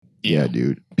Yeah,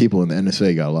 dude. People in the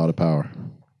NSA got a lot of power.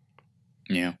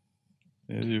 Yeah.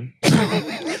 Yeah, dude.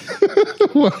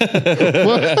 What?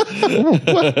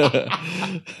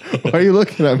 Why are you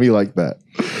looking at me like that?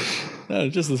 No,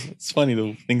 it's funny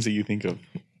the things that you think of.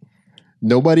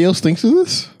 Nobody else thinks of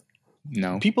this?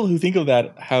 No. People who think of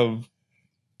that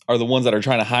are the ones that are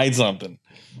trying to hide something.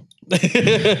 The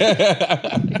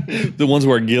ones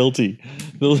who are guilty.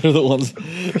 Those are the ones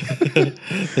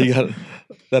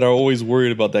that are always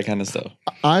worried about that kind of stuff.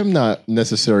 I'm not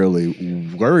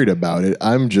necessarily worried about it.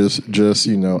 I'm just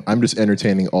I'm just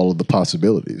entertaining all of the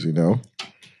possibilities,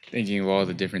 Thinking of all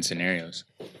the different scenarios.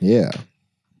 Yeah.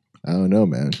 I don't know,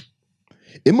 man.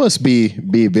 It must be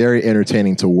very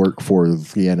entertaining to work for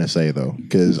the NSA, though,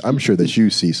 because I'm sure that you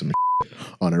see some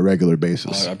on a regular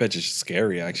basis. I bet it's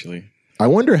scary, actually. I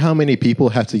wonder how many people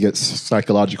have to get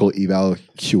psychological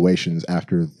evaluations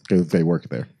after they work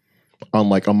there on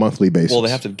like a monthly basis. Well,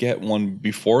 they have to get one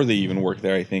before they even work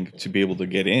there, I think, to be able to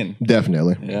get in.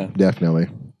 Definitely. Yeah. Definitely.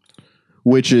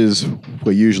 Which is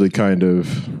usually kind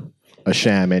of a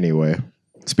sham anyway,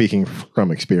 speaking from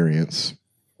experience.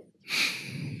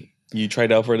 You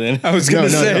tried out for it then? I was going to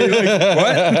say,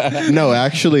 what? No,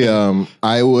 actually,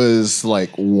 I was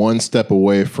like one step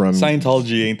away from...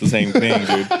 Scientology ain't the same thing,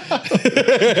 dude.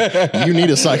 You need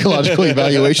a psychological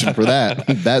evaluation for that.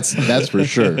 That's for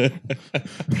sure.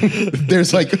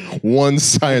 There's like one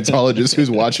Scientologist who's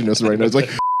watching us right now. It's like,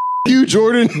 you,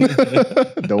 Jordan.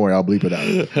 Don't worry, I'll bleep it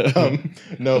out.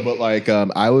 No, but like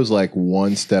I was like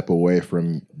one step away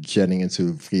from getting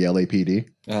into the LAPD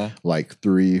like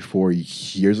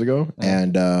 3-4 years ago.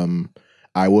 And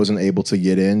I wasn't able to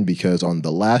get in because on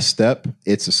the last step,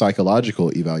 it's a psychological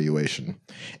evaluation.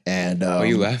 And Why are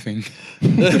you laughing?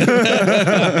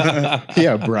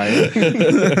 yeah, Brian.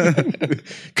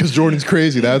 Because Jordan's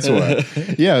crazy, that's why.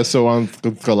 Yeah, so on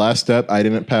the last step, I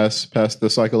didn't pass the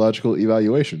psychological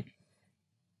evaluation.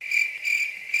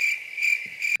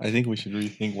 I think we should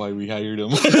rethink why we hired him.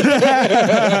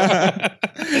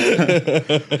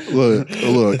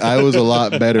 Look, I was a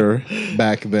lot better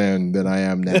back then than I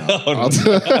am now.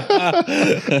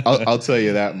 I'll tell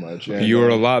you that much. And, You were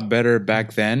a lot better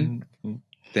back then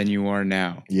than you are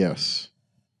now. Yes.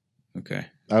 Okay.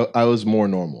 I was more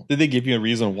normal. Did they give you a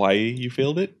reason why you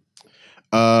failed it?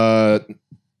 No.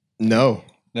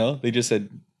 No, they just said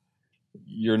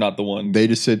you're not the one. They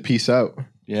just said peace out.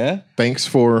 Yeah? Thanks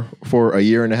for a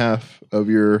year and a half of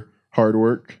your hard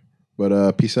work,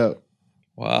 but peace out.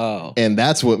 Wow. And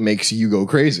that's what makes you go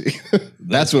crazy.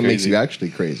 That's what makes crazy. you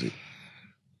actually crazy.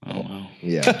 Oh, wow.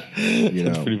 Yeah.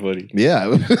 That's pretty funny.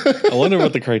 Yeah. I wonder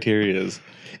what the criteria is.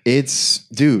 It's,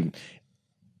 dude.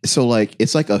 So like,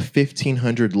 it's like a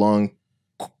 1,500 long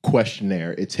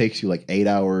questionnaire. It takes you like 8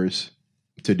 hours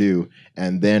to do.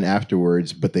 And then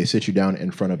afterwards, but they sit you down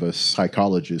in front of a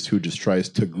psychologist who just tries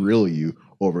to grill you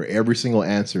over every single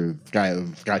answer the guy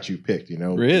got you picked,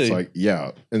 Really? It's like,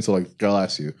 yeah. And so like, they'll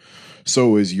ask you,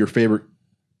 so is your favorite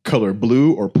color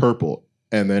blue or purple?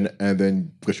 And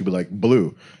then because you'll be like,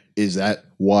 blue. Is that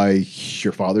why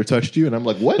your father touched you? And I'm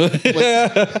like, what?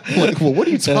 Well, what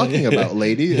are you talking about,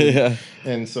 lady?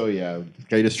 And so, yeah,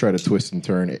 they just try to twist and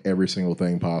turn every single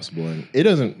thing possible. And it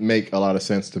doesn't make a lot of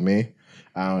sense to me.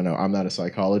 I don't know. I'm not a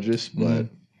psychologist, but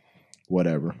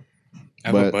whatever. I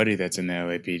have a buddy that's in the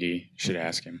LAPD. Should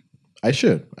ask him. I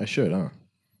should, huh?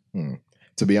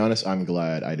 To be honest, I'm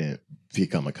glad I didn't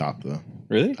become a cop, though.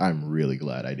 Really? I'm really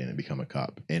glad I didn't become a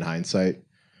cop in hindsight,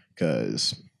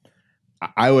 because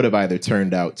I would have either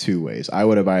turned out two ways. I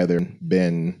would have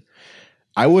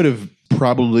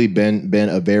probably been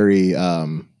a very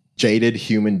jaded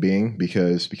human being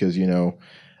because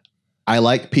I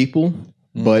like people.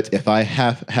 But if I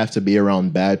have to be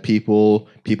around bad people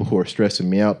who are stressing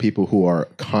me out, people who are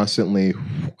constantly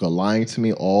lying to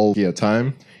me all the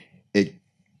time, it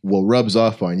rubs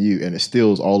off on you and it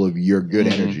steals all of your good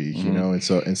energy, And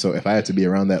so if I had to be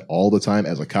around that all the time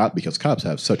as a cop, because cops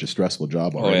have such a stressful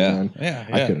job already, man,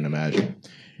 I couldn't imagine.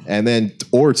 And then,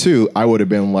 or two, I would have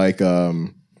been like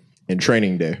in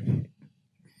Training Day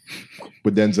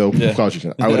with Denzel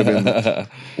Washington. I would have been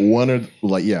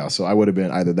so I would have been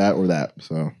either that or that.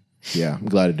 So yeah, I'm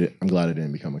glad I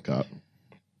didn't become a cop,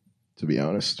 to be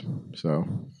honest. So,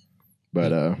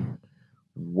 but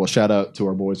well, shout out to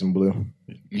our boys in blue.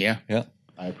 Yeah.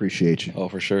 I appreciate you. Oh,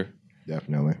 for sure.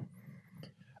 Definitely.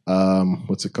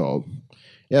 What's it called?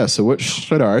 Yeah. So what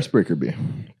should our icebreaker be?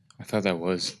 I thought that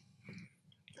was.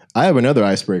 I have another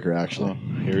icebreaker actually.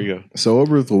 Oh, here we go. So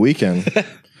over the weekend.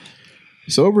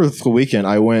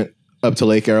 I went up to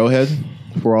Lake Arrowhead.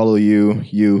 For all of you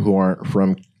who aren't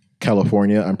from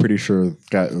California, I'm pretty sure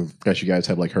that you guys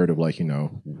have like heard of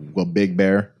Big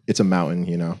Bear. It's a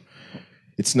mountain,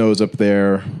 It snows up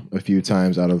there a few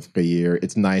times out of the year.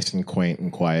 It's nice and quaint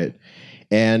and quiet.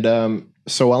 And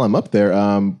so while I'm up there,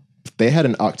 they had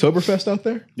an Oktoberfest out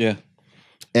there, Yeah.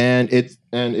 and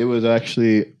it was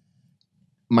actually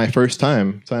my first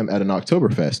time at an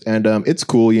Oktoberfest, and it's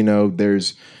cool. You know,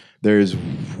 there's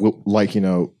like, you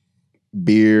know,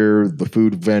 beer, the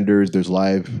food vendors, there's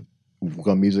live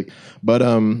music, but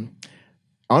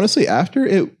honestly, after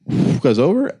it goes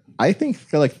over, I think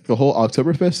like the whole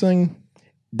Oktoberfest thing,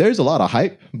 there's a lot of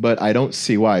hype, but I don't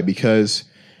see why, because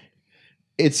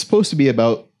it's supposed to be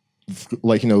about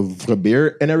like, you know, the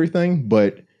beer and everything,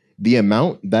 but the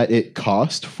amount that it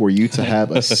cost for you to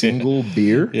have a single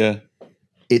beer, Yeah.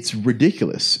 it's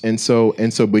ridiculous. And so,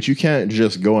 but you can't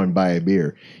just go and buy a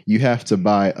beer. You have to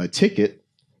buy a ticket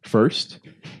first,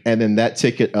 and then that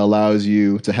ticket allows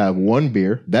you to have one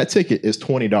beer. That ticket is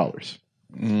 $20.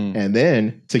 And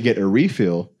then to get a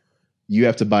refill, you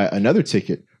have to buy another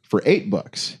ticket for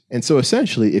 $8. And so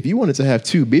essentially, if you wanted to have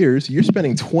 2 beers, you're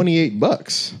spending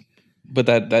 $28. But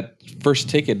that first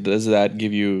ticket, does that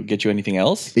get you anything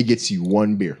else? It gets you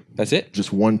one beer, That's it.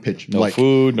 just one pitch. No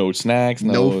food, no snacks,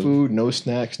 no food, no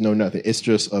snacks, no nothing. It's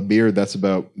just a beer that's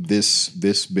about this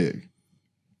big,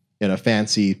 in a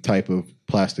fancy type of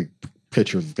plastic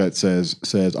pitcher that says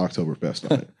Oktoberfest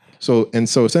on it. So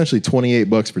essentially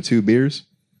 $28 for 2 beers.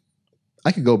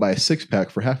 I could go buy a 6-pack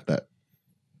for half that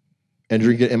and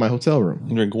drink it in my hotel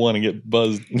room. Drink one and get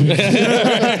buzzed. For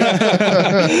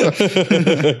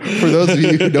those of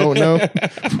you who don't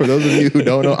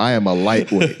know, I am a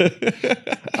lightweight.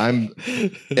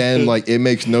 And like, it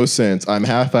makes no sense. I'm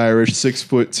half Irish,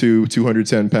 6'2",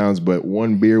 210 pounds, but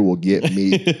one beer will get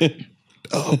me.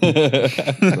 So,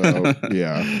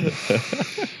 yeah.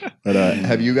 But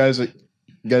have you guys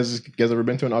ever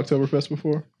been to an Oktoberfest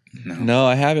before? No,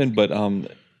 I haven't. But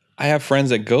I have friends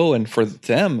that go, and for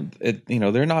them,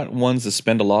 they're not ones that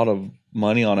spend a lot of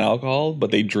money on alcohol,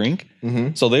 but they drink.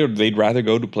 Mm-hmm. So they'd rather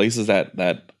go to places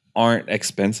that aren't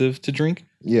expensive to drink.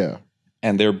 Yeah.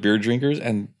 And they're beer drinkers,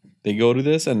 and they go to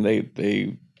this, and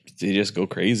they just go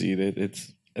crazy.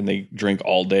 And they drink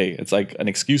all day. It's like an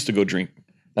excuse to go drink.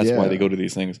 That's why they go to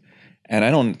these things. And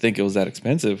I don't think it was that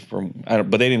expensive.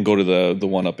 But they didn't go to the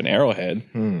one up in Arrowhead.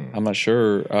 I'm not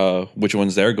sure which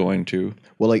ones they're going to.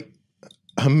 Well, like,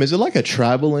 is it like a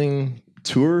traveling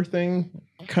tour thing,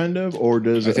 kind of, or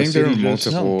does I think a there are city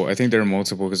just- multiple. I think there are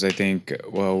multiple because I think,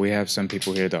 well, we have some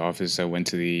people here at the office that went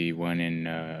to the one in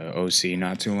OC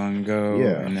not too long ago.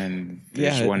 Yeah. And then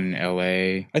there's Yeah. one in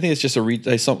LA. I think it's just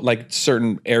like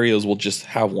certain areas will just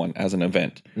have one as an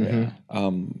event. Mhm.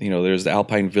 There's the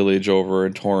Alpine Village over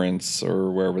in Torrance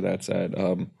or wherever that's at.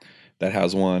 That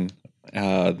has one.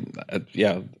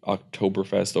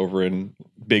 Oktoberfest over in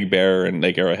Big Bear and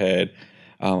Lake Arrowhead.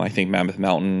 I think Mammoth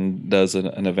Mountain does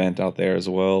an event out there as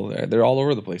well. They're all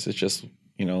over the place. It's just,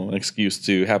 an excuse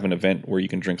to have an event where you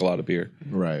can drink a lot of beer.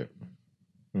 Right.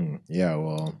 Yeah.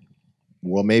 Well,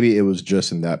 maybe it was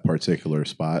just in that particular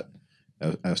spot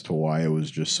as to why it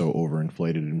was just so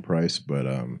overinflated in price. But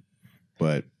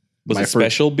was it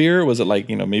special beer? Was it like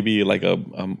maybe like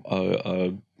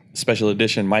a special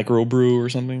edition microbrew or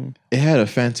something? It had a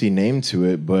fancy name to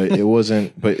it, but it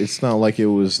wasn't. But it's not like it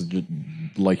was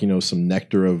like some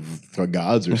nectar of the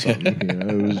gods or something.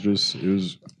 It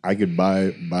was. I could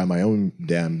buy my own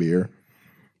damn beer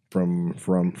from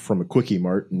a quickie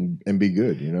mart and be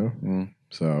good.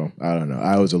 So I don't know.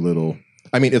 I was a little.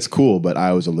 I mean, it's cool, but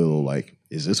I was a little like,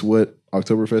 is this what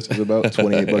Oktoberfest is about?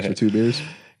 $28 for 2 beers.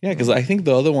 Yeah, because I think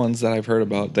the other ones that I've heard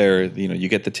about there, you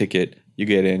get the ticket, you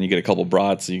get in, you get a couple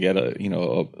brats, you get a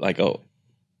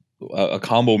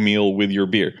combo meal with your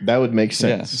beer. That would make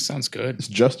sense. Sounds good. It's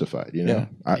justified, Yeah.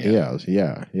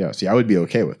 Yeah. See, I would be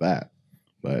okay with that,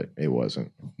 but it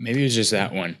wasn't. Maybe it was just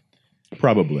that one.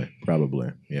 Probably.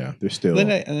 Yeah, there's still. But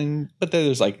then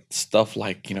there's like stuff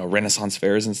like Renaissance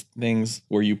fairs and things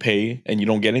where you pay and you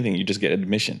don't get anything, you just get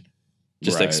admission,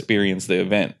 just to Right. experience the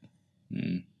event.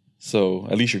 So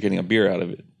at least you're getting a beer out of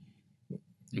it.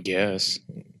 Yes.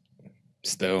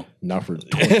 Still. not for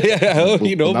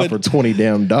but- for $20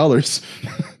 damn dollars.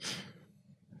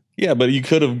 Yeah, but you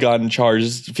could have gotten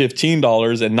charged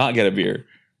 $15 and not get a beer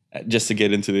just to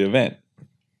get into the event.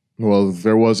 Well,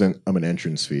 there wasn't an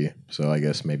entrance fee, so I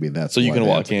guess maybe that's So you why can they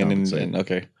have walk to in compensate. and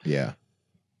okay. Yeah,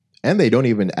 and they don't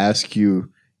even ask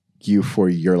you for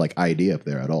your like ID up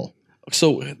there at all.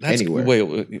 So that's Anywhere.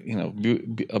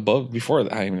 above before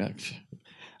that. I mean,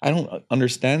 I don't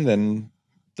understand then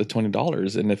the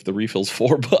 $20 and if the refill's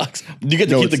 $4, you get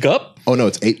to keep the cup Oh no,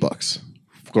 it's $8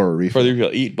 for a refill. for the refill.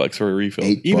 $8 for a refill.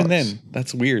 $8. Even then,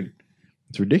 that's weird.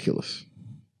 It's ridiculous.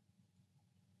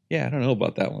 Yeah, I don't know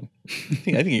about that one. I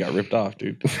think he got ripped off,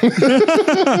 dude.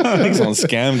 I think someone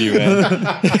scammed you, man.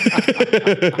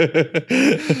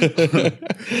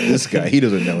 This guy, he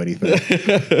doesn't know anything.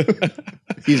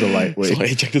 He's a lightweight. So,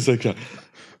 hey, check this out.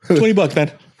 $20,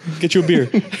 man. Get you a beer.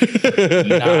 Nice.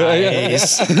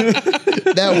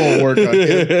 That won't work on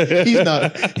him.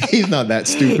 He's not that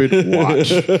stupid.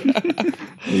 Watch.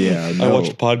 Yeah, no. I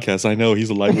watched a podcast. I know he's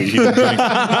a lightweight. He can drink.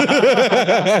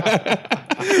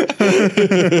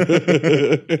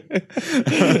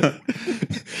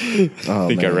 I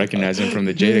think I recognize him from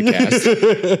the Jada cast.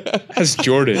 That's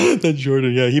Jordan. That's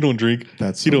Jordan. Yeah, he don't drink.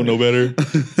 He don't know better.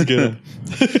 Let's get him.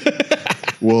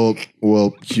 Well,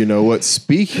 you know what?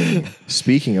 Speaking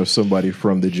of somebody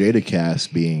from the Jada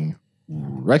cast being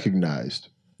recognized,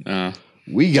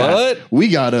 we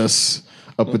got us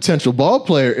a potential ball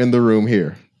player in the room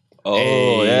here.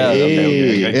 Oh, yeah.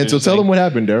 Okay. And so tell them what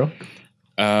happened, Daryl.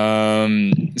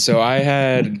 So I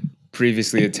had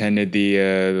previously attended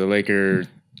the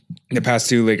past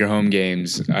 2 Laker home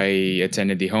games. I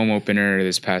attended the home opener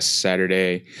this past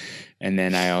Saturday, and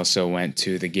then I also went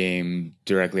to the game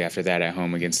directly after that at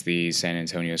home against the San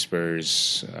Antonio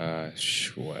Spurs.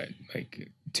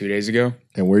 2 days ago?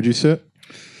 And where'd you sit?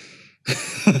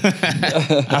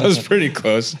 I was pretty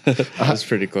close.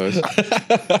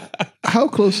 How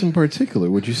close in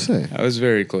particular would you say? I was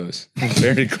very close.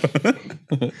 Very close.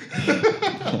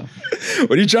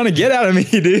 What are you trying to get out of me,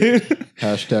 dude?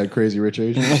 Hashtag crazy rich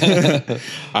Asian.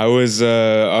 I was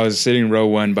sitting row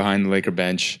 1 behind the Laker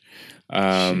bench.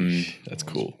 That's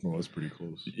cool. Well, that's pretty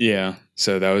close. Yeah,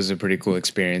 so that was a pretty cool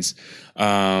experience.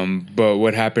 But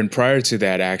what happened prior to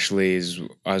that actually is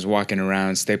I was walking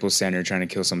around Staples Center trying to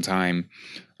kill some time,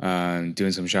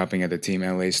 doing some shopping at the Team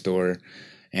LA store.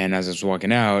 And as I was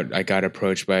walking out, I got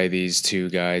approached by these 2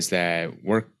 guys that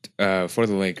worked for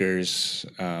the Lakers,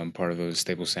 part of the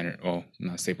Staples Center, well,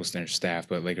 not Staples Center staff,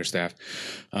 but Laker staff.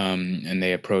 And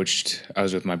they approached, I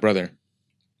was with my brother.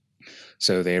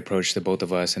 So they approached the both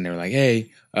of us and they were like, hey,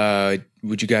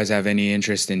 would you guys have any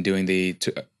interest in doing the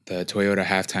Toyota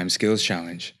Halftime Skills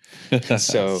Challenge?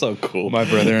 So cool. My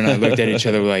brother and I looked at each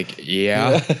other like,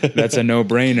 yeah, that's a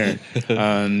no-brainer.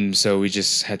 So we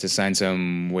just had to sign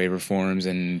some waiver forms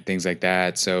and things like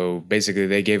that. So basically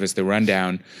they gave us the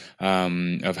rundown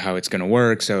of how it's going to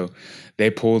work. So they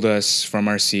pulled us from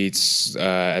our seats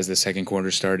as the second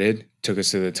quarter started, took us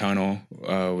to the tunnel,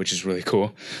 which is really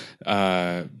cool.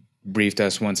 Briefed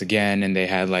us once again, and they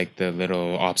had like the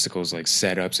little obstacles like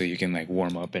set up so you can like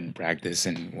warm up and practice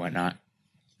and whatnot.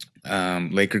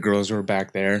 Laker girls were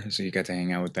back there, so you got to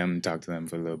hang out with them and talk to them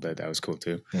for a little bit. That was cool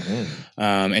too. Mm-hmm.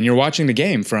 And you're watching the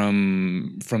game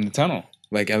from the tunnel,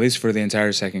 like at least for the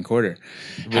entire second quarter.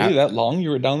 Really, that long you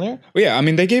were down there? Well, yeah, I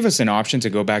mean, they gave us an option to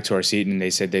go back to our seat, and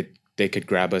they said that they could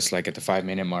grab us like at the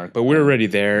 5-minute mark, but we were already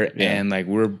there, and like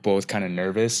we were both kind of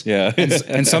nervous. Yeah,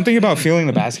 and something about feeling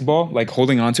the basketball, like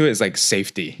holding onto it, is like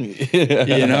safety.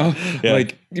 You know,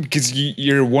 like because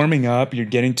you're warming up, you're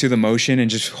getting to the motion, and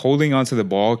just holding onto the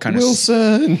ball, kind of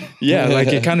Wilson. Yeah, like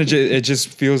it kind of it just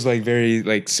feels like very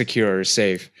like secure or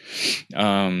safe.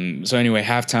 So anyway,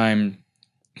 halftime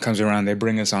comes around, they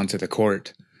bring us onto the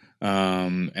court.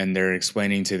 And they're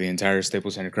explaining to the entire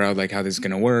Staples Center crowd like how this is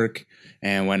gonna work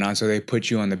and whatnot. So they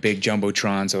put you on the big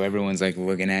jumbotron, so everyone's like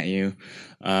looking at you.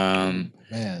 Man,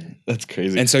 that's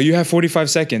crazy. And so you have 45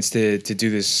 seconds to do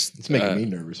this. It's making me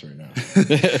nervous right now.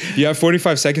 You have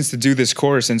 45 seconds to do this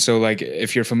course, and so like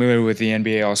if you're familiar with the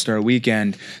NBA All-Star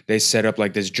Weekend, they set up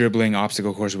like this dribbling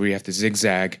obstacle course where you have to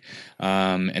zigzag,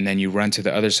 and then you run to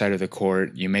the other side of the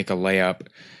court. You make a layup.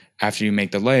 After you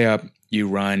make the layup, you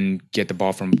run, get the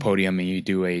ball from a podium, and you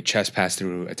do a chest pass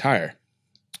through a tire.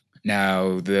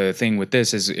 Now, the thing with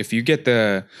this is if you get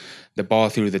the ball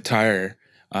through the tire,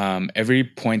 every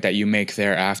point that you make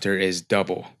thereafter is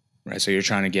double, right? So you're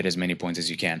trying to get as many points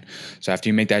as you can. So after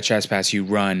you make that chest pass, you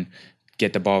run,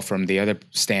 get the ball from the other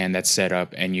stand that's set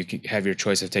up, and you can have your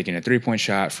choice of taking a 3-point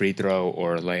shot, free throw,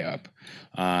 or a layup.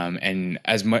 And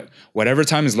as much whatever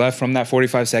time is left from that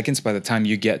 45 seconds, by the time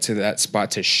you get to that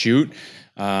spot to shoot,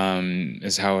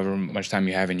 is however much time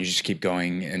you have, and you just keep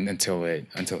going until it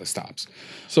stops.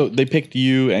 So they picked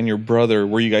you and your brother.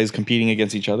 Were you guys competing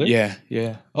against each other? Yeah.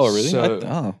 Oh, really?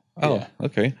 So, yeah.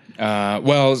 Okay.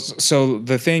 Well, so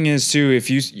the thing is too, if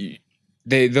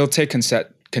they'll take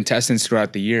contestants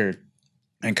throughout the year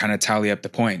and kind of tally up the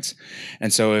points.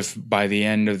 And so if by the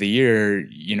end of the year,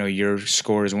 you know, your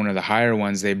score is one of the higher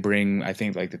ones, they bring, I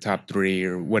think, like the top 3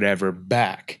 or whatever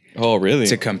back. Oh, really?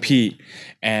 To compete.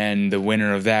 And the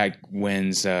winner of that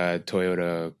wins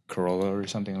Toyota Corolla or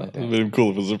something like that. It would have been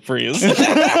cool if it was a Prius.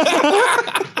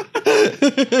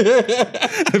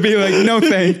 I'd be like, no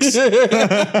thanks.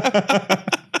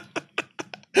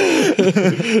 People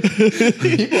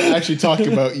actually talk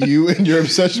about you and your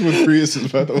obsession with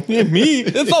Priuses, by the way. Yeah, me?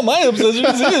 It's not my obsession.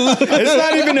 It's his. It's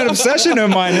not even an obsession of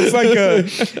mine. It's like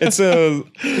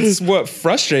it's what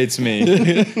frustrates me.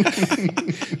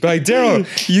 But like, Daryl,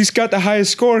 you got the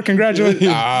highest score. Congratulations.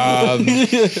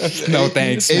 No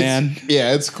thanks, man.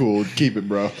 Yeah, it's cool. Keep it,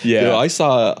 bro. Yeah.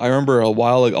 I remember a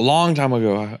long time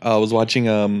ago, I was watching,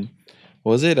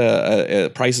 what was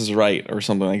it? Price is Right or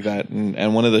something like that.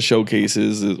 And one of the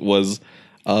showcases was,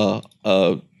 I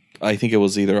think it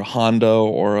was either a Honda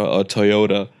or a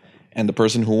Toyota. And the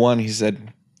person who won, he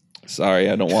said, sorry,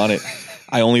 I don't want it.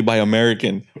 I only buy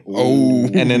American. Oh.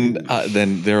 And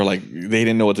then they were like, they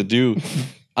didn't know what to do.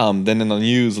 Then in the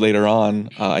news later on,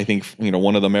 I think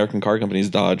one of the American car companies,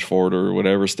 Dodge, Ford, or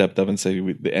whatever, stepped up and said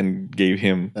and gave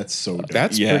him. That's so dope.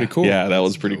 That's pretty cool. Yeah, that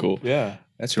was pretty cool. Yeah,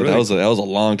 that's But really. that was a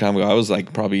long time ago. I was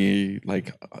like probably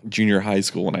like junior high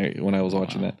school when I was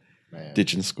watching that. Man.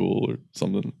 Ditching school or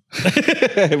something.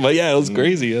 But yeah, it was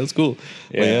crazy. That was cool.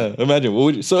 Yeah. Imagine what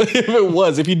would you, so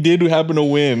if you did happen to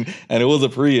win and it was a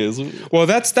Prius. Well,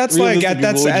 that's like realistically,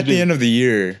 that's what would at you the do? end of the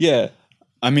year. Yeah.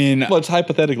 I mean, Well, it's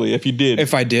hypothetically if you did.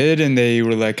 if I did and they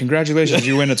were like, congratulations,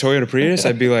 you win a Toyota Prius,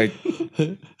 I'd be like,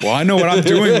 well, I know what I'm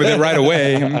doing with it right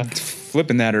away. I'm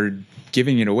flipping that or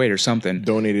giving it away or something.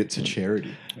 Donate it to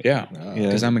charity. Yeah, Yeah.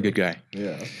 because I'm a good guy.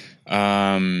 Yeah.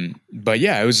 But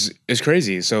yeah, it was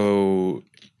crazy. So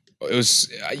it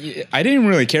was. I didn't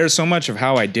really care so much of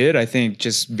how I did. I think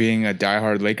just being a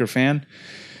diehard Laker fan,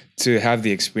 to have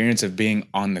the experience of being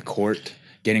on the court,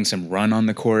 getting some run on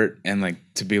the court, and like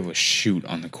to be able to shoot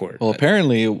on the court. well,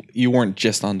 apparently you weren't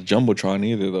just on the Jumbotron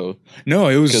either, though. No,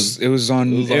 it was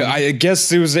on. I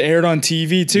guess it was aired on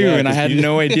TV too, Yeah, and I 'cause had you-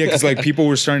 no idea because like people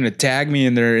were starting to tag me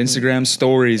in their Instagram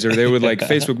stories, or they would like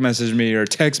Facebook message me or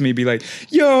text me, be like,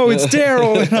 "Yo, it's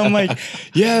Daryl," and I'm like,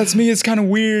 "Yeah, it's me. It's kind of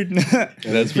weird."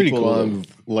 That's pretty People cool. on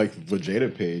like the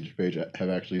Jada page have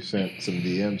actually sent some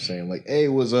DMs saying like, "Hey,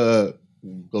 was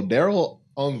Daryl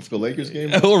on the Lakers game?"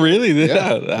 Oh, really?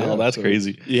 Yeah. Oh, that's So-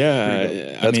 crazy.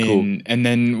 Yeah, That's cool. And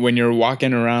then when you're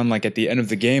walking around, like at the end of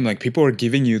the game, like people are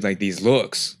giving you like these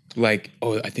looks, like,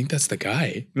 "Oh, I think that's the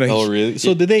guy." Like, Oh, really?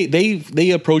 So did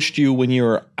they approached you when you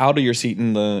were out of your seat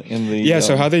in the Yeah.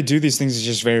 So how they do these things is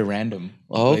just very random.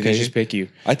 Oh, Like, they okay. just pick you.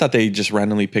 I thought they just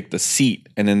randomly picked the seat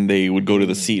and then they would go to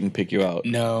the seat and pick you out.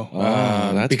 No,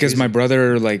 that's because crazy. my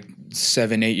brother, like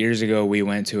 7-8 years ago, we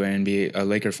went to a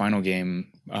Laker final game,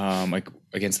 like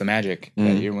against the Magic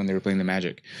that year when they were playing the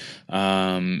Magic,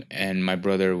 and my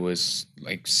brother was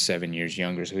like 7 years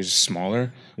younger, so he was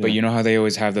smaller. But you know how they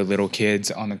always have the little kids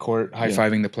on the court high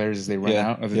fiving the players as they run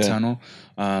Yeah. out of the Yeah. tunnel.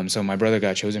 So my brother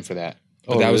got chosen for that.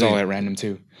 But Oh, that was really? all at random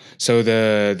too. So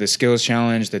the skills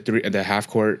challenge, the half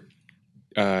court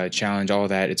challenge, all of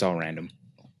that, it's all random.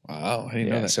 Wow, I didn't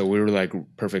know Yeah, that. so we were like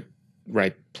perfect,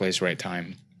 right place, right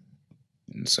time.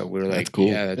 And so we were like, That's cool.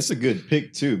 Yeah, That's that's a good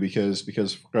pick too, because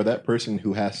for that person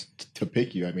who has to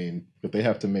pick you, I mean, but they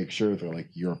have to make sure they're like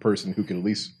you're a person who can at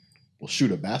least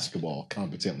shoot a basketball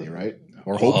competently, right?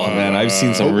 Or hope. Oh man, I've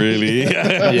seen some really.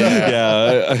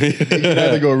 Yeah. You can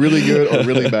either go really good or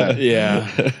really bad.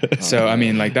 yeah. So I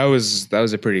mean, like that was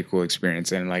a pretty cool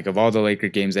experience, and like of all the Laker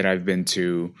games that I've been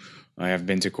to, I have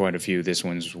been to quite a few. This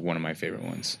one's one of my favorite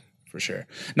ones for sure.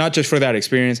 Not just for that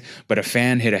experience, but a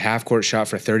fan hit a half court shot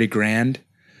for $30,000.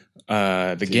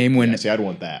 The game when See, I'd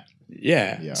want that.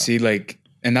 Yeah. See, like,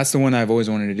 and that's the one I've always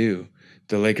wanted to do.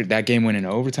 The Lakers, that game went into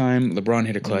overtime. LeBron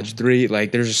hit a clutch three.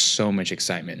 Like, there's just so much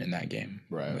excitement in that game.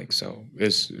 Right. Like, so it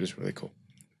was really cool.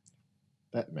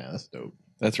 That's dope.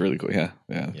 That's really cool. Yeah.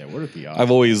 Yeah, what are the odds?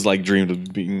 I've always like dreamed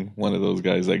of being one of those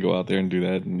guys that go out there and do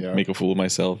that and Yeah. make a fool of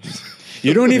myself.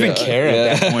 You don't even care at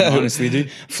Yeah. that point, honestly, dude.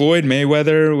 Floyd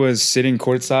Mayweather was sitting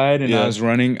courtside, and Yeah. I was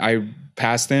running. I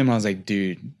passed him. I was like,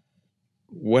 dude,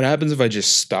 what happens if I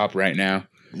just stop right now?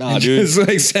 Nah, And dude. just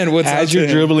like said, what's As up you're to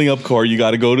him? dribbling up court, you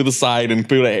got to go to the side and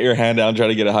put your hand down, try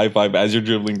to get a high five as you're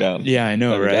dribbling down. Yeah, I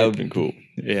know, right? That would have been cool.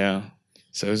 Yeah.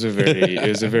 So it was a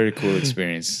very cool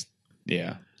experience.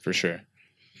 Yeah, for sure.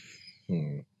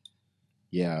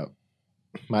 Yeah,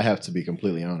 I have to be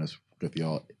completely honest with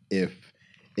y'all. If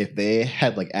they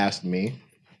had like asked me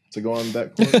to go on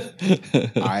that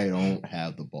court, I don't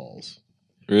have the balls.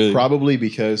 Really? Probably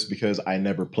because I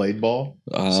never played ball.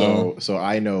 Oh. So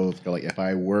I know like if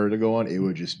I were to go on, it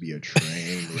would just be a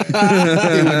train wreck.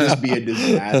 It would just be a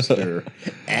disaster.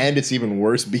 And it's even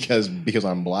worse because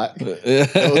I'm black.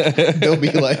 They'll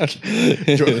be like,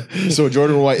 so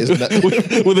Jordan White is not,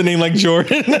 with a name like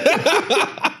Jordan.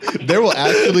 there will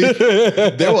actually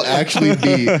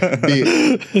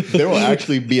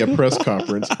be a press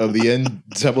conference of the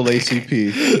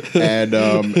NAACP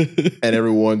and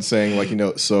everyone saying like,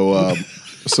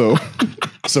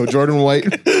 so Jordan White,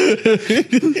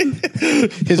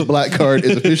 his black card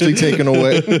is officially taken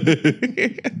away.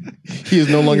 He is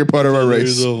no longer part of our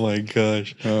race. Oh my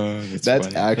gosh, that's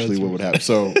funny. Actually what would happen.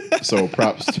 So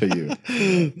props to you.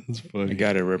 That's funny. I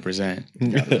gotta represent.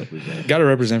 Gotta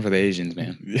represent for the Asians,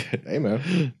 man. Hey,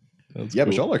 man. That's But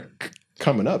cool. y'all are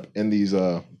coming up in these,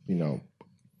 I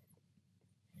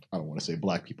don't want to say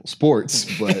black people sports,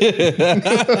 but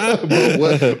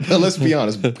but let's be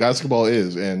honest, basketball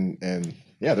is, and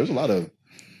yeah, there's a lot of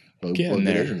Getting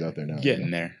there. Asians out there now.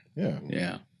 Getting there. Yeah.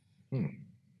 Yeah. Damn.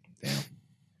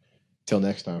 Till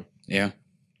next time. Yeah.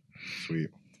 Sweet.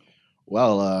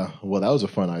 Well, that was a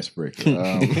fun icebreaker.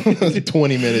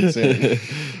 20 minutes in.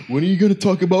 When are you going to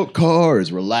talk about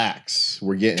cars? Relax.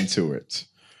 We're getting to it.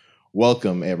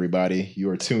 Welcome, everybody. You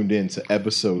are tuned in to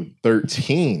episode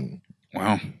 13.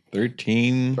 Wow.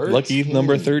 13. Lucky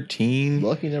number 13.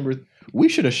 Lucky number. We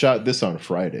should have shot this on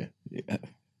Friday. Yeah.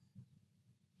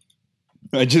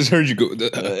 I just heard you go.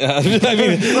 I mean,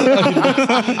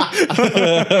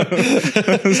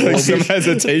 It's like some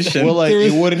hesitation. Well, like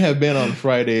it wouldn't have been on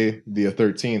Friday the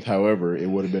 13th. However, it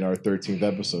would have been our 13th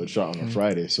episode shot on a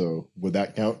Friday. So would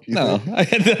that count? no,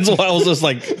 that's why I was just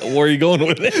like, where are you going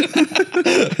with it?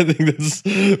 I think that's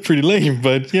pretty lame,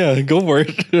 but yeah, go for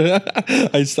it.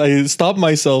 I stopped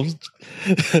myself.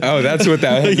 Oh, that's what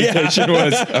that hesitation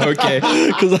was. Okay.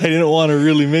 Because I didn't want to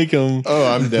really make him.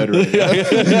 Oh, I'm dead right now.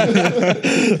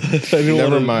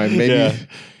 Never mind. Maybe.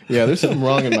 Yeah, there's something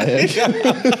wrong in my head.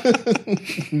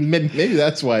 Maybe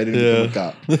that's why I didn't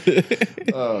become a cop.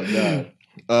 Oh God.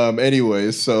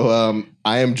 Anyways, so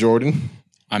I am Jordan.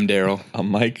 I'm Daryl. I'm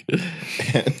Mike.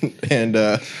 and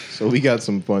so we got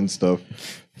some fun stuff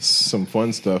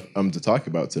to talk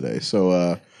about today.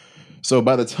 So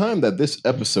by the time that this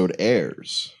episode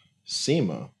airs,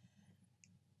 SEMA,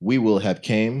 we will have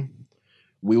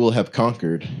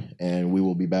conquered, and we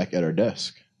will be back at our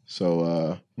desk.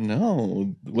 So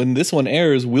no, when this one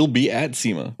airs, we'll be at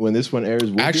SEMA. When this one airs,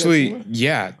 we'll Actually, be at SEMA?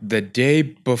 yeah, the day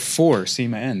before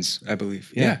SEMA ends, I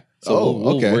believe. Yeah.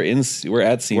 So okay. we're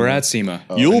at SEMA. We're at SEMA.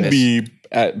 You'll be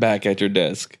back at your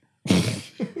desk.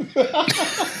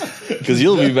 Because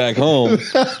you'll be back home.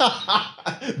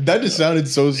 That just sounded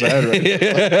so sad, right?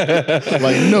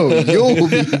 Like, no, you'll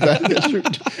be back at your.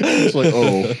 It's like,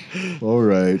 oh, all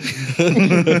right.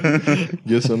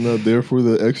 Guess I'm not there for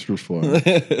the extra fun.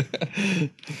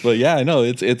 But yeah, I know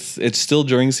it's still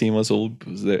during SEMA, so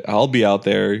I'll be out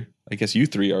there. I guess you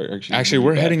three are Actually,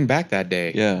 we're heading back that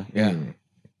day. Yeah.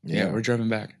 Yeah, we're driving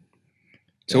back.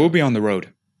 So we'll be on the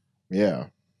road. Yeah.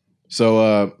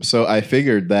 So I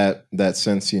figured that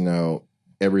since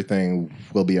everything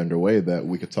will be underway, that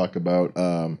we could talk about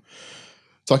our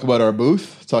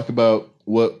booth, talk about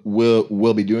what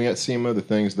we'll be doing at SEMA, the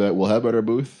things that we'll have at our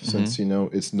booth, since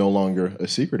it's no longer a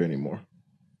secret anymore.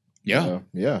 Yeah.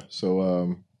 Yeah.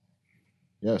 So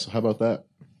So how about that?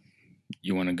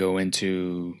 You want to go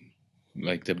into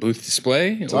like the booth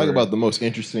display? Talk about the most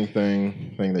interesting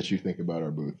thing that you think about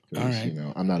our booth. All right.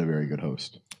 I'm not a very good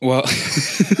host. Well,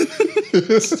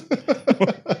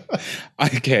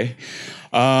 okay.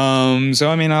 So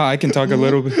I mean, I can talk a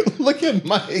little bit. Look at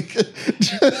Mike.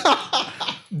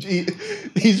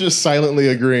 He's just silently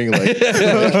agreeing, like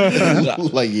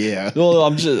yeah. Well,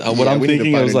 I'm just what I'm we need to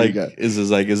thinking find is a new like, guy. is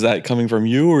that coming from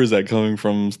you, or is that coming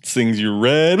from things you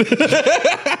read?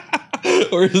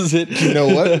 Or is it? You know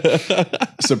what?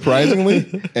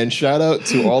 Surprisingly, and shout out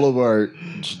to all of our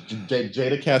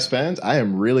JadaCast fans, I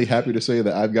am really happy to say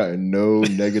that I've gotten no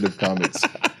negative comments.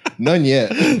 None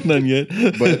yet. None yet.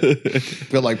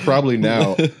 But like probably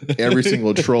now, every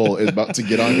single troll is about to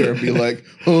get on here and be like,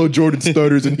 oh, Jordan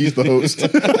stutters and he's the host.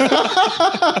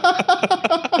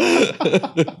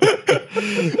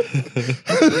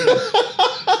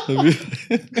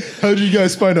 How did you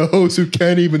guys find a host who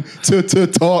can't even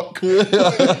talk? I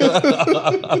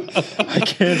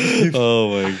can't.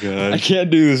 Oh my god! I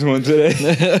can't do this one today.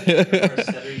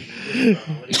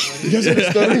 You guys have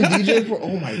a stuttering DJ for?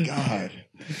 Oh my god!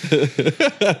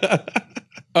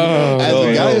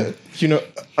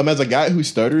 As a guy who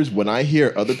stutters, when I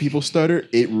hear other people stutter,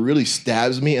 it really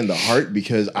stabs me in the heart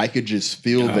because I could just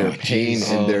feel their pain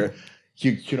and their,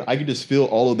 I could just feel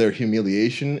all of their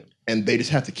humiliation, and they just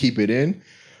have to keep it in.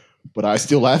 but I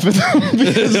still laugh at them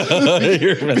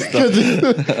You're messed up.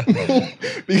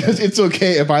 because it's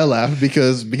okay if I laugh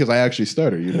because I actually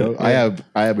stutter. You know, I have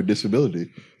a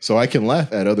disability, so I can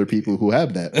laugh at other people who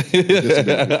have that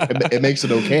disability. It makes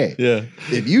it okay. Yeah.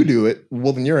 If you do it,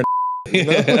 well, then you're an. You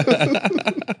know?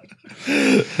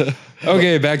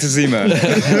 Okay, back to SEMA.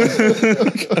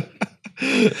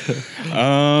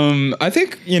 I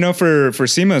think, for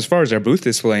SEMA, as far as our booth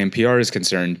display and PR is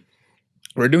concerned,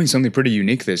 we're doing something pretty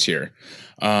unique this year.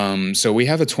 So we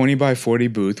have a 20 by 40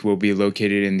 booth. We'll be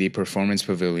located in the Performance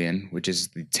Pavilion, which is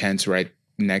the tent right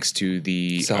next to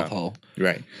the South Hall.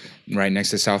 Right next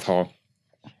to South Hall.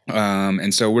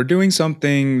 And so we're doing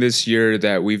something this year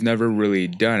that we've never really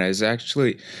done. It's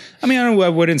actually, I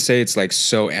wouldn't say it's like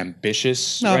so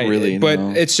ambitious, Not really, but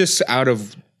no. it's just out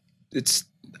of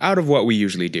what we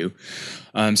usually do.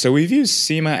 So we've used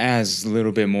SEMA as a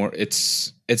little bit more.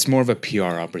 It's more of a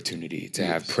PR opportunity to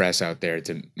have press out there,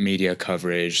 to media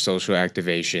coverage, social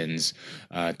activations,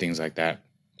 things like that.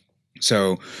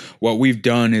 So what we've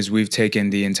done is we've taken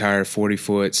the entire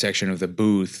 40-foot section of the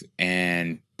booth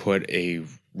and put a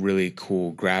really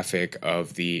cool graphic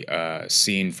of the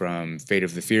scene from Fate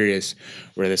of the Furious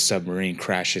where the submarine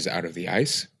crashes out of the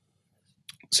ice.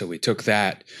 So we took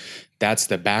that. That's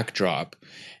the backdrop.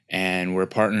 And we're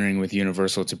partnering with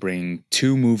Universal to bring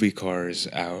 2 movie cars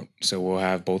out. So we'll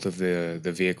have both of the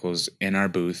vehicles in our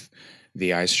booth,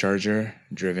 the Ice Charger,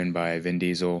 driven by Vin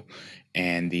Diesel,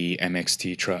 and the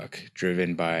MXT truck,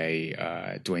 driven by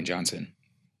Dwayne Johnson.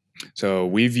 So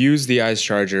we've used the Ice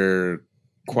Charger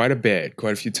quite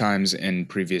a few times in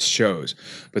previous shows,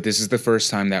 but this is the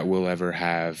first time that we'll ever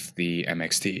have the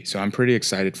MXT. So I'm pretty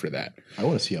excited for that. I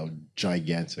want to see how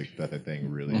gigantic that thing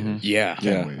really is. Yeah.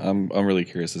 Yeah, wait. I'm really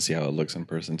curious to see how it looks in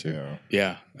person too.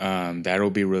 Yeah. Yeah, that'll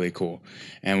be really cool.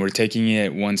 And we're taking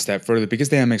it one step further because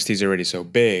the MXT is already so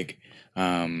big.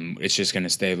 It's just going to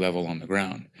stay level on the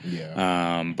ground.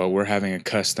 Yeah. But we're having a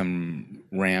custom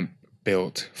ramp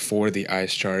built for the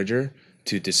Ice Charger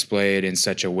to display it in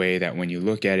such a way that when you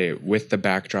look at it with the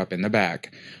backdrop in the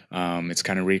back, it's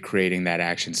kind of recreating that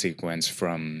action sequence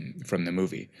from the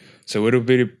movie. So it'll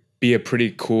be a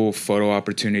pretty cool photo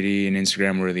opportunity, an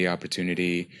Instagram-worthy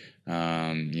opportunity.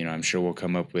 I'm sure we'll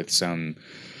come up with some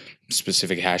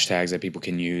specific hashtags that people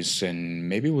can use, and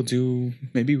maybe we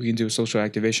can do a social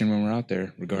activation when we're out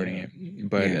there regarding it.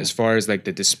 But as far as like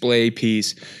the display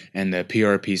piece and the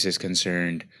PR piece is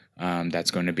concerned, that's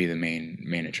going to be the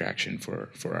main attraction for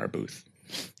our booth.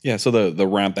 Yeah, so the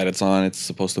ramp that it's on, it's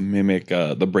supposed to mimic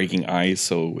the breaking ice,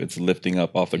 so it's lifting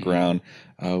up off the ground.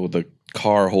 With the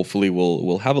car, hopefully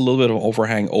will have a little bit of an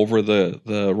overhang over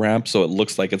the ramp, so it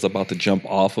looks like it's about to jump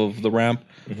off of the ramp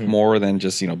more than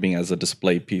just being as a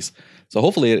display piece. So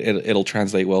hopefully it'll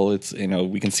translate well. It's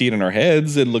we can see it in our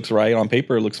heads. It looks right on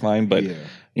paper. It looks fine, but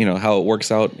how it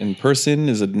works out in person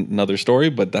is another story.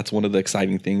 But that's one of the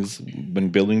exciting things when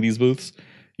building these booths.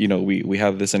 We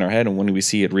have this in our head, and when we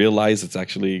see it realized, it's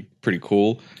actually pretty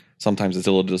cool. Sometimes it's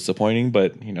a little disappointing,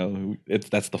 but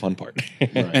that's the fun part.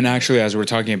 Right. And actually, as we're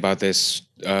talking about this,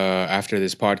 after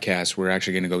this podcast, we're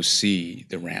actually going to go see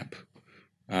the ramp.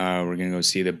 We're going to go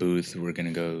see the booth. We're going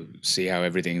to go see how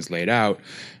everything's laid out,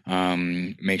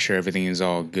 make sure everything is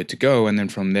all good to go. And then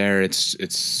from there,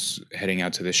 it's heading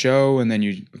out to the show. And then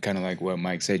you kind of like what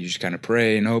Mike said, you just kind of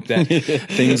pray and hope that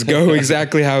things go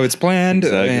exactly how it's planned.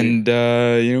 Exactly.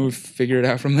 And, we figure it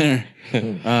out from there.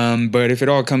 But if it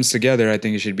all comes together, I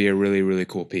think it should be a really, really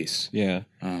cool piece. Yeah.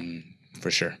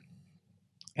 For sure.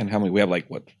 And how many? We have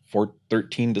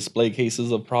 13 display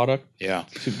cases of product. Yeah.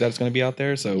 That's going to be out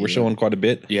there. So we're showing quite a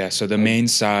bit. Yeah. So the main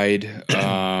side,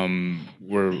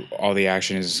 where all the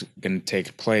action is going to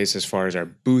take place, as far as our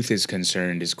booth is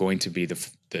concerned, is going to be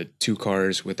the 2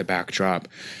 cars with the backdrop,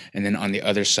 and then on the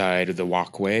other side of the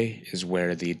walkway is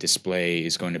where the display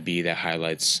is going to be that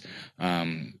highlights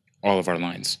all of our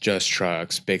lines: Just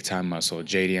Trucks, Big Time Muscle,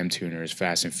 JDM Tuners,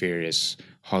 Fast and Furious,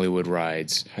 Hollywood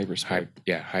Rides, Hyperspec.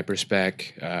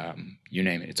 Hyperspec, you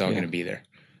name it. It's all going to be there.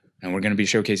 And we're going to be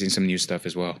showcasing some new stuff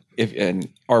as well. And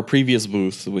our previous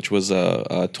booth, which was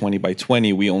a 20 by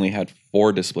 20, we only had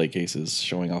 4 display cases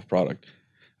showing off product.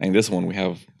 And this one we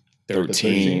have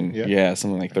 13. Yeah,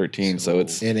 something like 13. So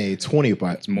it's in a 20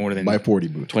 by, it's more than by 40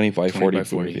 booth. 25, 40 by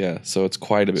 40. booth. Yeah, so it's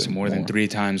quite a bit. It's more than 3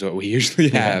 times what we usually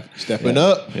have. Stepping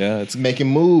up. Yeah, it's making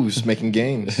moves, making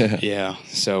gains. Yeah,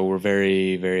 so we're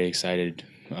very, very excited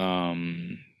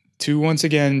to once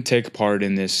again take part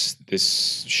in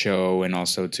this show, and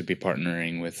also to be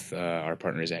partnering with our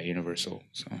partners at Universal.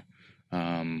 So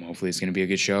hopefully it's going to be a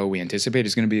good show. We anticipate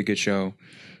it's going to be a good show.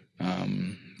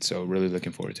 So really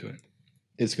looking forward to it.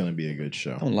 It's going to be a good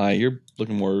show. Don't lie, you're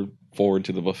looking more forward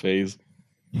to the buffets.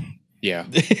 Yeah.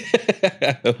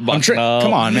 Bacchanal.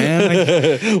 Come on,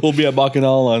 man. We'll be at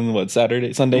Bacchanal on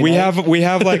Sunday. We night?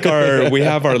 have like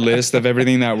our list of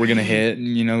everything that we're gonna hit,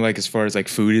 you know, like as far as like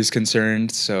food is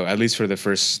concerned. So at least for the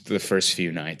first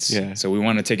few nights. Yeah. So we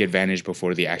want to take advantage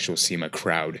before the actual SEMA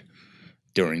crowd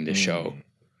during the show.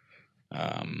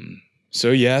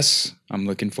 So yes, I'm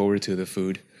looking forward to the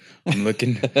food. I'm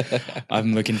looking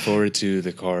forward to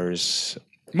the cars.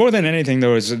 More than anything,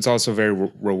 though, it's also very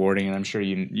rewarding, and I'm sure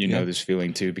you know this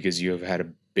feeling too, because you have had a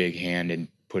big hand in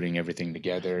putting everything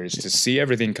together. Is to see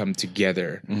everything come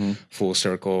together full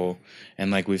circle,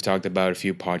 and like we've talked about a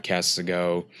few podcasts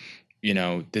ago, you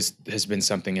know, this has been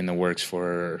something in the works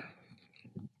for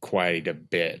quite a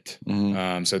bit.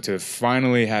 So to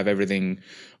finally have everything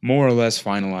more or less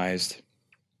finalized,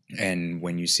 and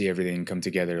when you see everything come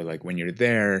together, like when you're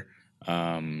there,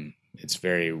 it's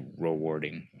very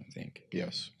rewarding, I think.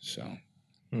 Yes. So.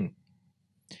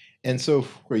 And so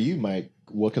for you, Mike,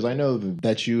 well, because I know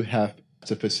that you have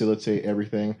to facilitate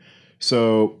everything.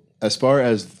 So as far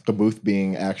as the booth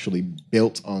being actually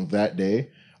built on that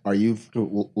day, are you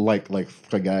like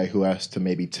the guy who has to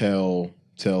maybe tell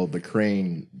the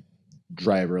crane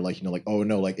driver, like, you know, like, oh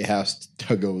no, like it has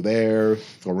to go there,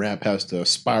 the ramp has to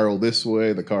spiral this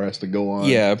way, the car has to go on?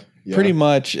 Yeah. Pretty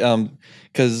much,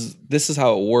 because this is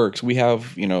how it works. We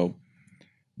have, you know,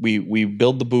 we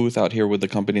build the booth out here with the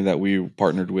company that we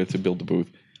partnered with to build the booth.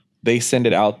 They send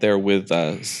it out there with,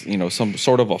 you know, some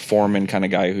sort of a foreman kind of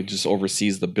guy who just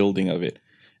oversees the building of it.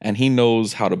 And he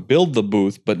knows how to build the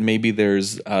booth, but maybe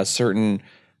there's certain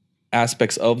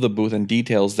aspects of the booth and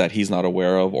details that he's not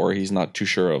aware of or he's not too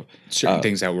sure of. Certain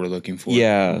things that we're looking for.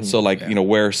 Yeah. So like, you know,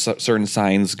 where certain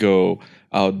signs go,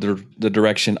 the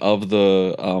direction of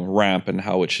the ramp and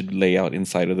how it should lay out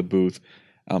inside of the booth.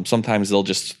 Sometimes they'll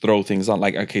just throw things on.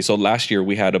 Like, okay, so last year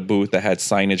we had a booth that had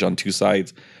signage on two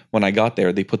sides. When I got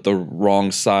there, they put the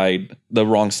wrong sign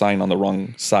on the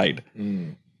wrong side.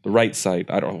 The right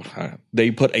side.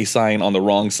 They put a sign on the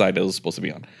wrong side that it was supposed to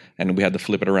be on, and we had to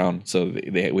flip it around. So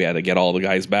we had to get all the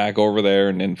guys back over there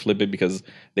and then flip it because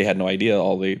they had no idea.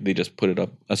 They just put it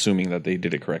up assuming that they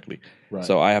did it correctly. Right.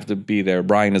 So I have to be there.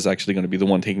 Brian is actually going to be the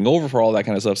one taking over for all that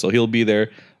kind of stuff. So he'll be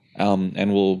there,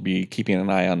 and we'll be keeping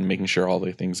an eye on making sure all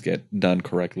the things get done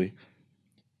correctly.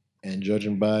 And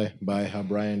judging by how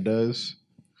Brian does,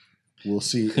 we'll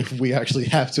see if we actually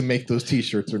have to make those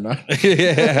T-shirts or not.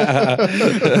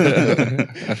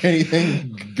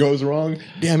 Anything goes wrong,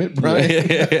 damn it, Brian.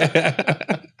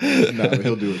 No, but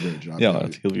he'll do a great job. Yeah,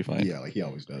 he'll be fine. Yeah, like he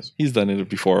always does. He's done it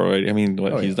before already. I mean,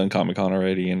 he's done Comic-Con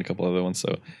already and a couple other ones.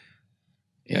 So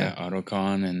yeah,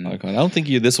 AutoCon and AutoCon. I don't think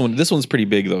this one's pretty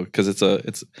big though, because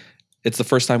it's the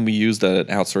first time we used an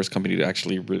outsourced company to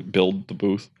actually build the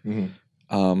booth.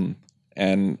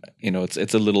 And you know,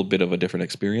 it's a little bit of a different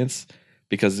experience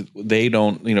because they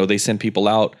don't, you know, they send people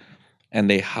out and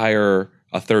they hire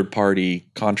a third party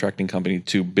contracting company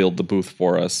to build the booth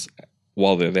for us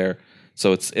while they're there.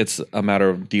 So it's a matter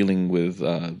of dealing with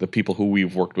the people who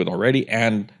we've worked with already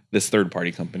and this third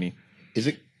party company. Is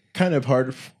it kind of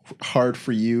hard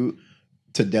for you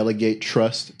to delegate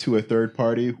trust to a third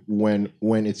party when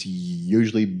it's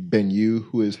usually been you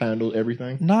who has handled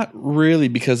everything? Not really,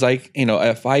 because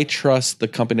if I trust the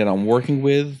company that I'm working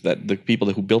with, that the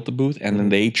people who built the booth, and then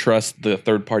they trust the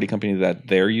third party company that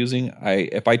they're using,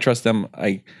 if I trust them,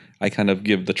 I kind of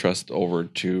give the trust over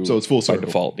to. So it's full circle by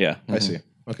default. Yeah, I see.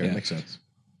 Okay, yeah. Makes sense.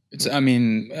 It's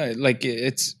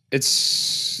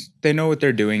they know what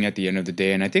they're doing at the end of the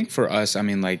day. And I think for us, I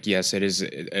mean, like, yes, it is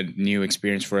a new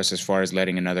experience for us as far as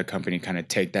letting another company kind of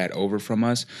take that over from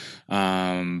us.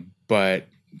 But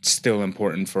it's still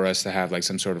important for us to have like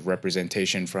some sort of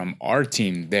representation from our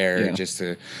team there, just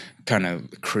to kind of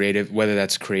whether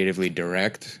that's creatively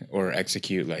direct or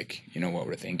execute, like, you know, what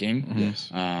we're thinking. Yes.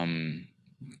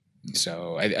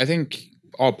 So I think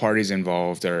all parties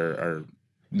involved are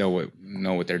know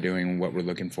what they're doing, what we're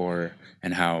looking for,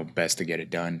 and how best to get it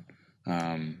done.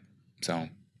 So,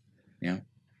 yeah.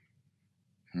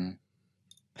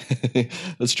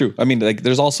 That's true. I mean, like,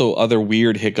 there's also other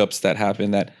weird hiccups that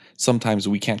happen that sometimes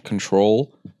we can't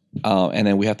control, and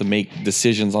then we have to make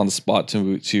decisions on the spot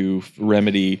to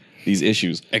remedy these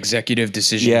issues. Executive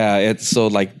decision. Yeah, it's so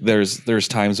like there's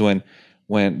times when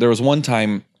there was one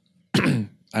time, I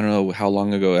don't know how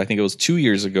long ago. I think it was 2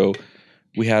 years ago.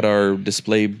 We had our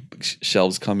display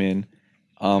shelves come in,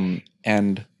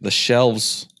 and the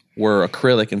shelves were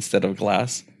acrylic instead of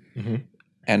glass.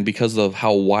 And because of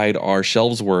how wide our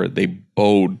shelves were, they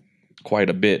bowed quite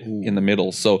a bit in the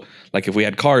middle. So, like, if we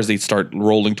had cars, they'd start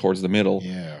rolling towards the middle.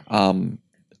 Yeah.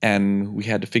 And we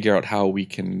had to figure out how we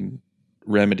can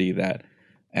remedy that.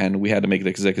 And we had to make the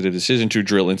executive decision to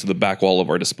drill into the back wall of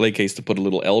our display case to put a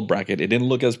little L bracket. It didn't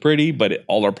look as pretty, but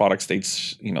all our product stayed,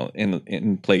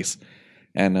 in place.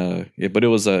 And but it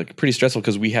was pretty stressful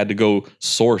because we had to go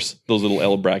source those little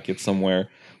L brackets somewhere.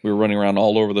 We were running around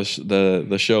all over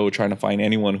the show trying to find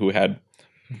anyone who had,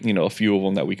 a few of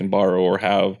them that we can borrow or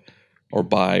have or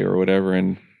buy or whatever.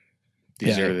 And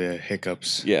these are the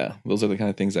hiccups. Yeah, those are the kind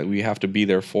of things that we have to be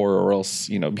there for, or else,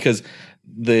 because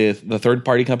the third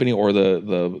party company or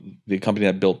the company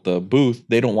that built the booth,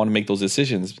 they don't want to make those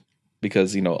decisions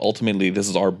because ultimately this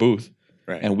is our booth,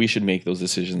 right? And we should make those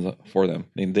decisions for them.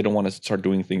 And they don't want to start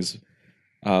doing things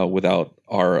without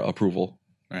our approval.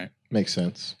 Right. Makes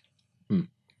sense.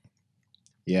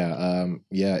 Yeah.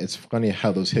 It's funny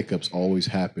how those hiccups always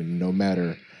happen, no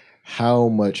matter how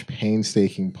much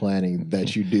painstaking planning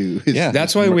that you do.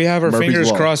 That's why we have our Murphy's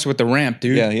fingers Law. crossed with the ramp,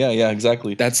 dude. Yeah,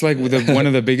 exactly. That's like one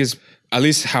of the biggest, at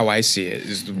least how I see it,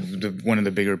 is one of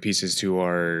the bigger pieces to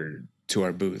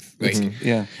our booth.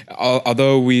 Like,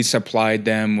 although we supplied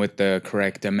them with the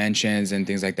correct dimensions and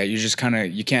things like that,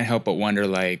 you can't help but wonder,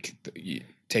 like,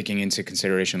 taking into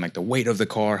consideration like the weight of the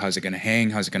car, how's it going to hang,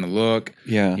 how's it going to look?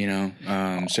 Yeah,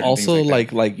 also like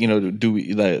do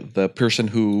we, the person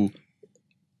who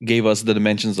gave us the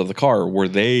dimensions of the car, were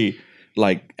they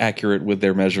like accurate with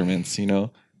their measurements?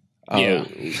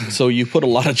 So you put a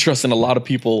lot of trust in a lot of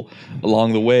people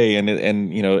along the way, and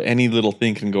any little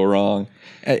thing can go wrong.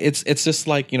 It's just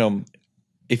like,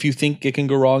 if you think it can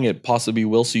go wrong, it possibly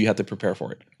will. So you have to prepare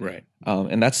for it. Right.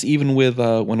 And that's even with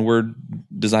when we're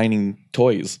designing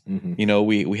toys. Mm-hmm.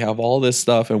 We have all this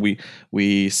stuff, and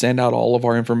we send out all of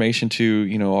our information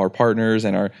to our partners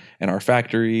and our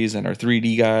factories and our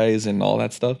 3D guys and all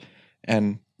that stuff.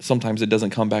 And sometimes it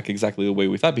doesn't come back exactly the way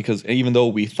we thought, because even though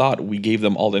we thought we gave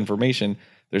them all the information,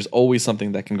 there's always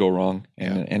something that can go wrong,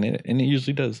 and it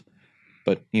usually does.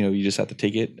 But you just have to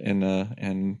take it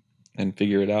and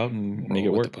figure it out and make it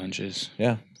work. The punches.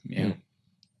 Yeah.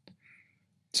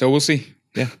 So we'll see.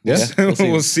 Yeah.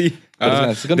 We'll see.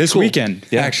 This weekend,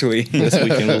 actually. This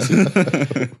weekend, we'll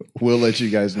see. We'll let you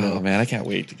guys know. Oh man, I can't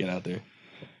wait to get out there.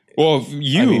 Well,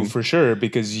 for sure,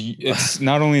 because it's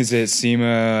not only is it SEMA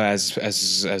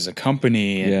as a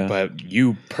company, but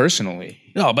you personally.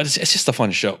 No, but it's just a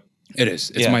fun show. It is.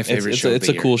 It's my favorite show. It's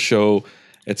a cool show.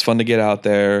 It's fun to get out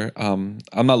there. I'm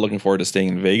not looking forward to staying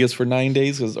in Vegas for 9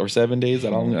 days or 7 days.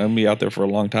 I'm gonna be out there for a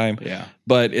long time. Yeah.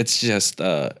 But it's just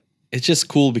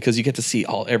cool because you get to see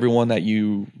everyone that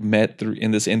you met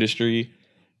in this industry,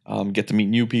 get to meet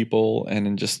new people, and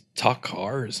then just talk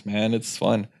cars, man. It's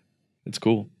fun. It's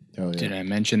cool. Oh, yeah. Did I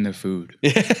mention the food?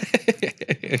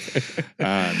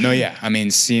 No, yeah. I mean,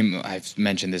 SEMA, I've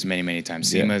mentioned this many, many times.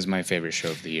 SEMA is my favorite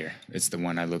show of the year. It's the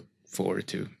one I look forward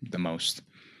to the most.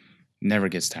 Never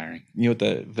gets tiring.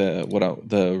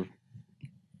 The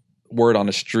word on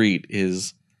the street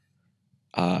is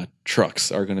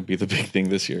trucks are going to be the big thing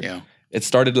this year. Yeah. It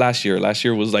started last year. Last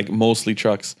year was like mostly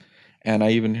trucks. And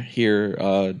I even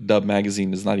hear Dub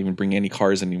Magazine does not even bring any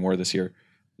cars anymore this year.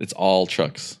 It's all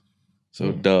trucks.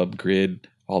 So Dub, Grid,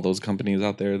 all those companies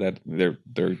out there that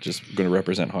they're just going to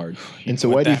represent hard. And so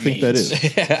why do you think that is?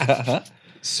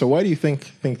 So why do you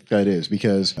think that is?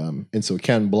 Because and so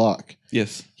Ken Block,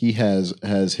 yes, he has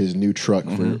his new truck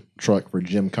for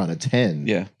Gymkhana 10,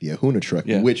 the Ahuna truck,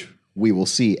 which we will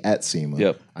see at SEMA.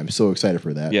 Yep. I'm so excited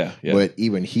for that. Yeah. But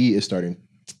even he is starting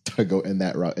to go in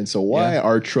that route. And so why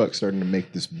are trucks starting to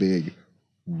make this big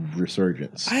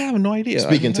resurgence? I have no idea.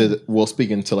 Speaking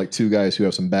to like two guys who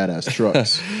have some badass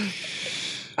trucks.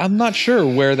 I'm not sure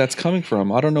where that's coming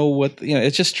from. I don't know what,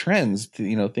 it's just trends.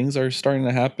 Things are starting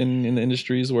to happen in the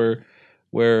industries where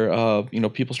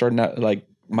people starting to like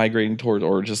migrating towards,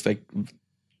 or just like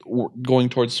going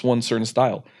towards one certain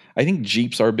style. I think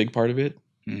Jeeps are a big part of it.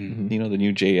 Mm-hmm. The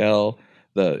new JL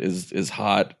is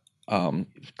hot.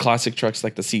 Classic trucks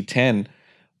like the C10,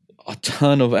 a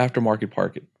ton of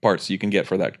aftermarket parts you can get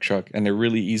for that truck, and they're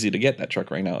really easy to get that truck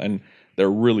right now, and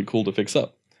they're really cool to fix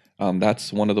up.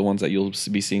 That's one of the ones that you'll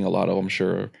be seeing a lot of, I'm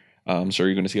sure. I'm sure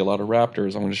you're going to see a lot of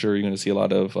Raptors. I'm sure you're going to see a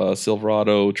lot of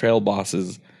Silverado Trail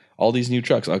Bosses, all these new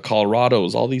trucks,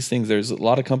 Colorados, all these things. There's a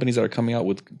lot of companies that are coming out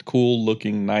with cool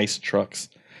looking, nice trucks,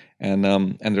 and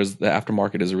there's the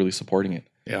aftermarket is really supporting it.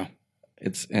 Yeah,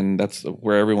 and that's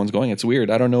where everyone's going. It's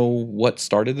weird. I don't know what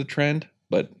started the trend,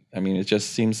 but I mean, it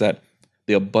just seems that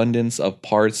the abundance of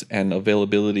parts and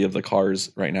availability of the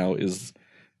cars right now is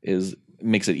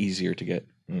makes it easier to get.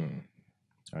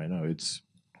 I know, it's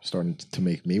starting to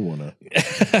make me want to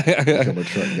become a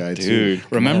truck guy too.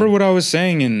 Remember what I was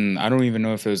saying, and I don't even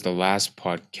know if it was the last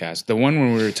podcast, the one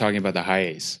when we were talking about the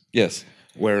Hi-Ace. Yes.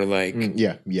 Where like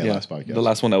last podcast, the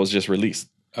last one that was just released.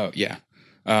 Oh yeah.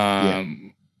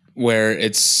 where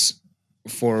it's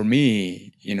for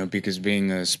me, because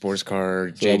being a sports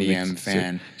car So JDM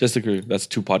fan. Just to clear, that's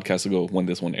 2 podcasts ago when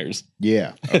this one airs.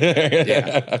 Yeah.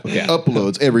 Yeah.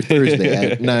 Uploads every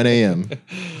Thursday at 9 a.m.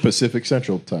 Pacific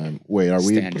Central Time. Wait, are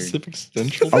we Standard. Pacific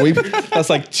Central? Are we?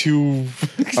 That's like 2.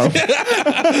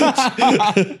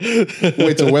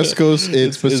 Wait, so West Coast,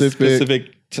 it's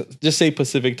Pacific. Just say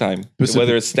Pacific time, Pacific.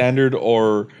 whether it's standard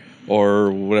or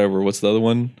whatever. What's the other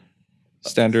one?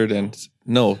 Standard and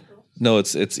no,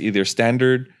 it's either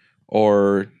standard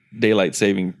or daylight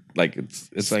saving. Like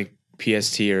It's like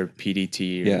PST or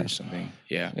PDT or something.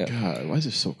 Yeah. God, why is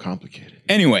this so complicated?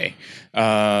 Anyway,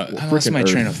 I lost frickin' my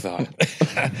train Earth. of thought.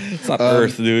 It's not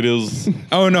Earth, dude. It was.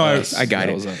 Oh no, I got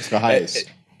it. It's the highest.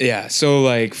 Yeah, so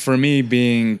like for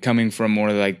me, coming from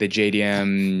more like the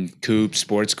JDM coupe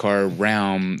sports car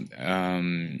realm,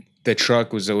 the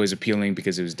truck was always appealing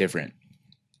because it was different.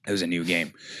 It was a new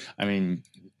game. I mean,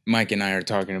 Mike and I are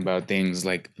talking about things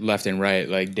like left and right,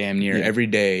 like damn near every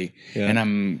day, and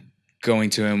I'm going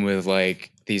to him with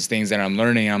like these things that I'm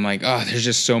learning. I'm like, oh, there's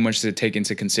just so much to take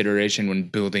into consideration when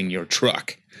building your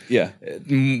truck. Yeah.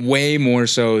 Way more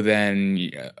so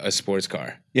than a sports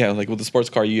car. Yeah, like with the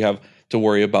sports car, you have to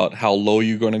worry about how low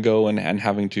you're going to go and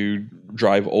having to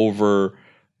drive over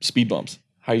speed bumps.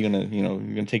 How are you going to, you're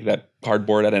going to take that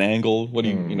cardboard at an angle? What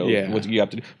do what do you have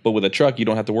to do? But with a truck, you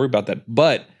don't have to worry about that.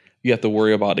 But you have to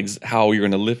worry about how you're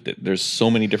going to lift it. There's so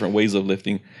many different ways of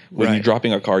lifting. When you're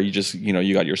dropping a car, you just,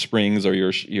 you got your springs or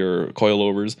your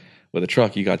coilovers. With a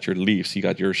truck, you got your leafs, you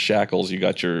got your shackles, you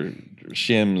got your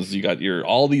shims, you got your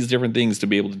all these different things to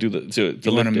be able to do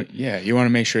to lift it. Yeah, you want to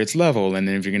make sure it's level, and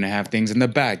then if you're going to have things in the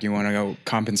back, you want to go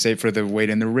compensate for the weight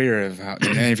in the rear of how.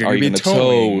 And then if you're going to be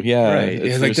towing,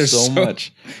 right? Like there's so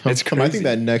much. It's crazy. I think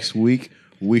that next week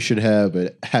we should have an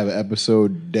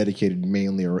episode dedicated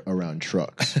mainly around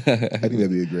trucks. I think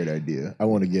that'd be a great idea. I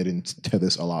want to get into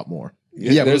this a lot more.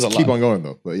 Yeah, there's let's a keep lot. on going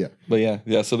though. But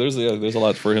yeah. So there's a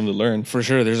lot for him to learn. For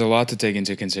sure, there's a lot to take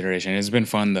into consideration. It's been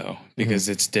fun though because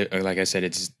it's like I said,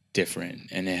 it's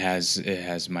different and it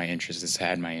has my interest. It's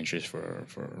had my interest for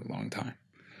a long time.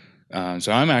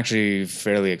 So I'm actually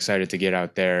fairly excited to get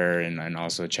out there and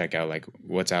also check out like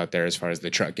what's out there as far as the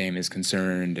truck game is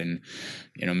concerned, and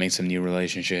make some new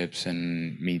relationships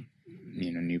and meet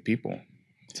new people.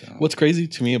 So. What's crazy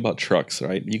to me about trucks,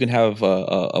 right? You can have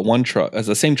a one truck as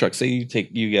the same truck. Say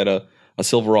you get a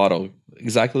Silverado,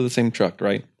 exactly the same truck,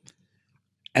 right?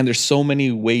 And there's so many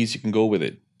ways you can go with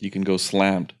it. You can go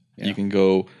slammed. Yeah. You can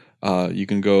go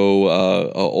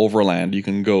overland. You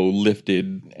can go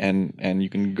lifted, and you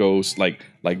can go like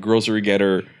grocery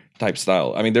getter type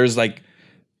style. I mean, there's like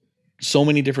so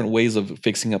many different ways of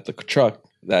fixing up the truck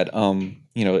that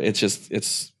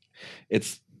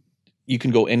it's you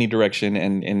can go any direction,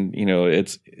 and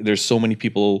there's so many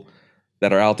people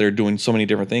that are out there doing so many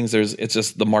different things. It's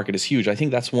just the market is huge. I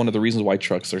think that's one of the reasons why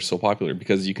trucks are so popular,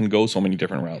 because you can go so many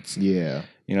different routes. Yeah.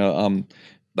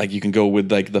 Like you can go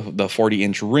with like the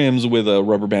 40-inch rims with a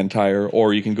rubber band tire,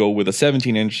 or you can go with a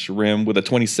 17-inch rim with a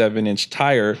 27-inch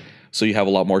tire, so you have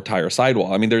a lot more tire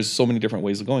sidewall. I mean, there's so many different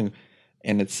ways of going,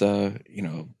 and it's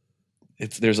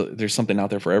there's something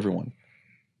out there for everyone.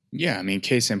 Yeah, I mean,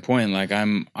 case in point, like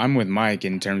I'm with Mike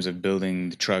in terms of building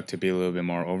the truck to be a little bit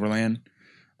more overland,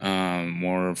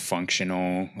 more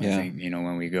functional. I think,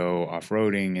 when we go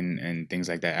off-roading and things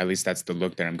like that, at least that's the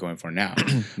look that I'm going for now.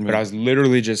 But I was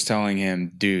literally just telling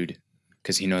him, dude,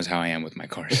 because he knows how I am with my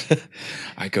cars.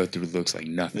 I go through looks like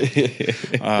nothing.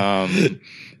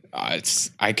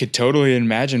 I could totally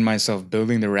imagine myself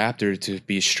building the Raptor to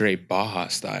be straight Baja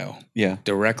style. Yeah.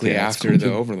 Directly after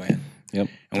the overland. Yep.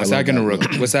 And what's that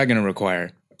going to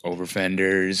require? Over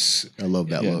fenders. I love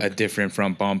that look. A different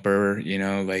front bumper,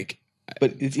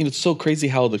 But it's so crazy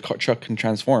how the truck can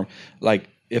transform. Like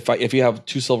if you have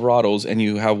 2 Silverados and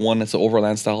you have one that's an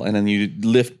overland style, and then you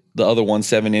lift the other one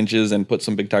 7 inches and put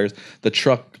some big tires, the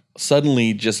truck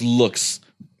suddenly just looks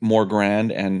more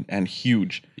grand and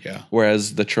huge. Yeah.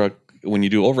 Whereas the truck, when you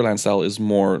do overland style, is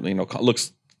more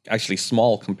looks actually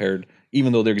small compared,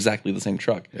 even though they're exactly the same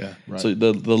truck. Yeah. Right. So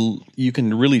the you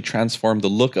can really transform the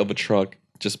look of a truck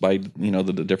just by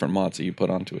the different mods that you put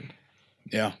onto it.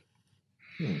 Yeah.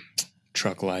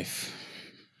 Truck life.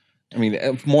 I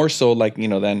mean, more so like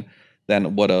than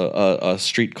what a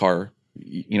street car.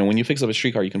 When you fix up a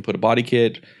street car, you can put a body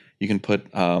kit. You can put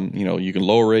you can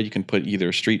lower it. You can put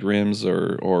either street rims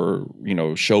or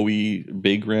showy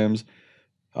big rims.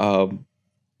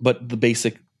 But the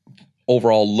basic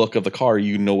overall look of the car,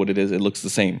 what it is. It looks the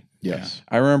same. Yes.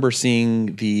 I remember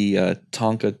seeing the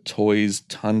Tonka Toys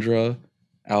Tundra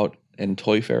out in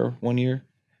Toy Fair one year,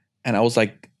 and I was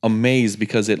like amazed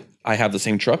because it I have the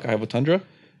same truck. I have a Tundra,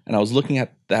 and I was looking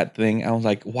at that thing. And I was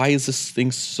like, why is this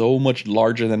thing so much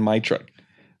larger than my truck?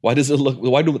 Why does it look?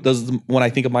 When I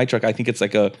think of my truck, I think it's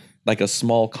like a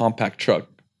small compact truck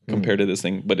compared to this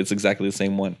thing, but it's exactly the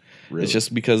same one. Really? It's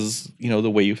just because the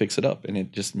way you fix it up, and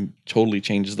it just totally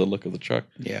changes the look of the truck.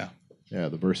 Yeah. Yeah,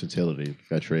 the versatility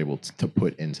that you're able to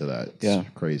put into that. It's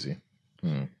crazy.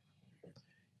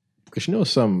 Because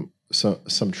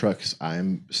some trucks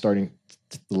I'm starting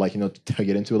to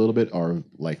get into a little bit are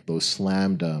like those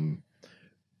slammed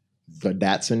the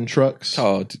Datsun trucks.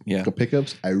 Oh yeah, the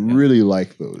pickups. I really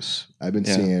like those. I've been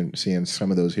seeing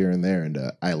some of those here and there, and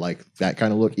I like that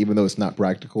kind of look, even though it's not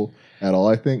practical at all.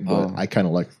 I think, but I kind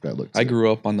of like that look. I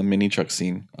grew up on the mini truck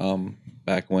scene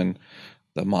back when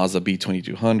the Mazda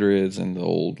B2200s and the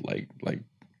old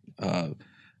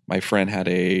my friend had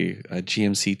a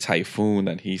GMC Typhoon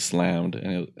that he slammed,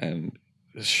 and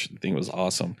this thing was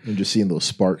awesome. And just seeing those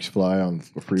sparks fly on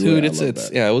the freeway. Dude,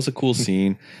 it was a cool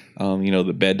scene.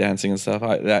 The bed dancing and stuff.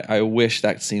 I wish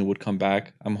that scene would come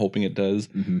back. I'm hoping it does,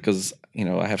 because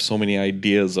I have so many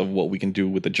ideas of what we can do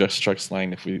with the Just Trucks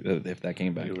line if that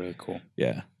came back. That'd be really cool.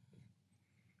 Yeah.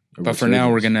 But for now,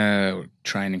 we're gonna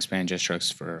try and expand Just Trucks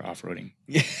for off-roading.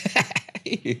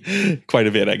 Quite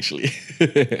a bit, actually.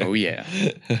 Oh yeah.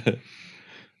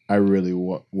 I really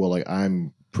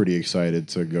I'm pretty excited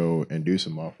to go and do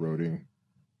some off-roading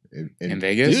in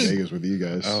Vegas? Vegas with you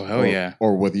guys. Oh hell yeah!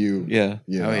 Or with you. Yeah.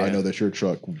 I know that your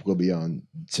truck will be on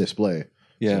display.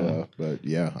 Yeah. So, but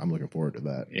yeah, I'm looking forward to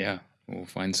that. Yeah, we'll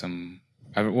find some.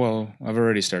 I've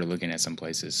already started looking at some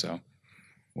places, so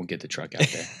we'll get the truck out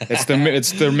there.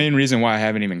 It's the main reason why I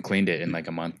haven't even cleaned it in like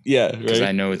a month. Yeah, because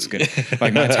I know it's good.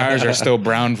 Like my tires are still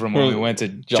brown from when we went to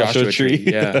Joshua Tree.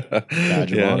 Yeah,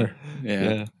 badge of honor.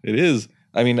 Yeah, it is.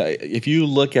 I mean, if you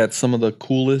look at some of the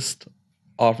coolest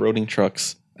off-roading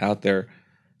trucks out there,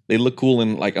 they look cool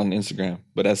on Instagram,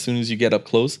 but as soon as you get up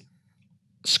close,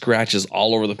 scratches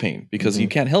all over the paint because you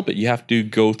can't help it. You have to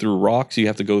go through rocks, you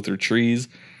have to go through trees,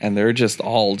 and they're just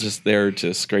all there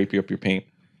to scrape you up your paint.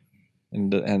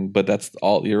 But that's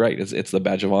all. You're right. It's the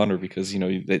badge of honor because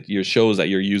that shows that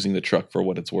you're using the truck for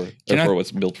what it's worth, for what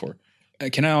it's built for.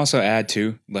 Can I also add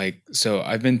too? So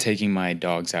I've been taking my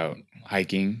dogs out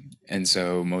hiking, and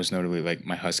so most notably like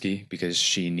my husky, because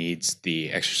she needs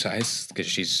the exercise because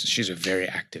she's a very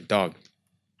active dog.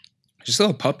 She's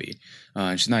still a puppy.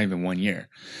 She's not even 1 year,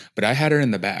 but I had her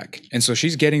in the back, and so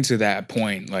she's getting to that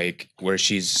point where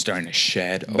she's starting to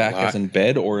shed a back lot. As in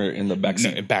bed or in the back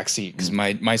seat? No, back seat, because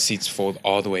my seats fold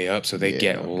all the way up, so they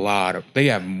get they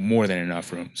have more than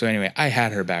enough room. So anyway, I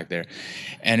had her back there,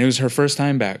 and it was her first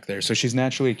time back there, so she's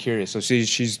naturally curious. So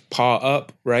she's paw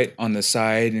up right on the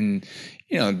side, and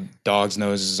dogs'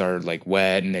 noses are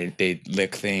wet and they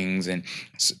lick things, and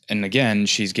again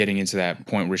she's getting into that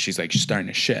point where she's starting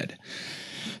to shed.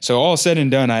 So all said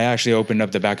and done, I actually opened up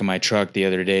the back of my truck the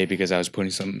other day because I was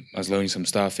loading some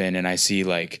stuff in, and I see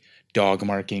dog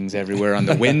markings everywhere on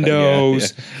the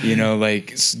windows,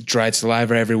 dried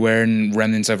saliva everywhere and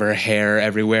remnants of her hair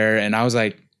everywhere. And I was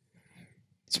like,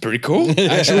 it's pretty cool,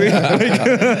 actually.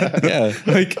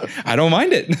 I don't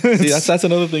mind it. See, that's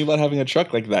another thing about having a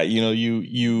truck like that.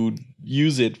 You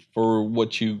use it for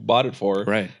what you bought it for,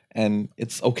 right? And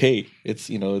it's okay. It's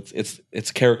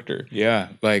character. Yeah,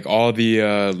 all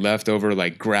the leftover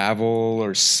gravel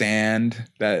or sand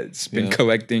that's been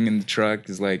collecting in the truck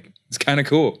is it's kind of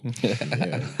cool.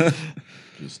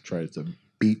 Just try to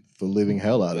beat the living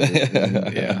hell out of it.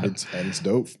 And it's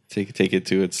dope. Take it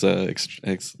to its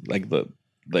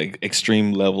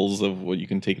extreme levels of what you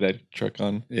can take that truck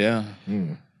on. Yeah,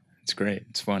 it's great.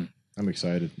 It's fun. I'm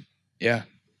excited. Yeah,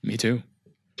 me too.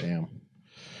 Damn.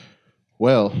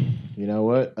 Well, you know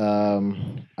what?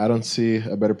 I don't see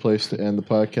a better place to end the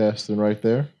podcast than right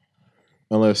there.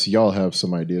 Unless y'all have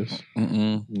some ideas.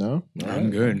 No?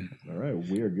 I'm good. All right.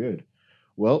 We are good.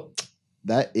 Well,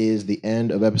 that is the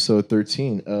end of episode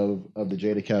 13 of the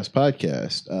JadaCast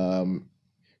podcast.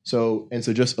 So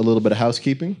just a little bit of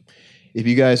housekeeping. If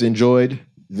you guys enjoyed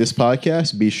this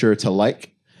podcast, be sure to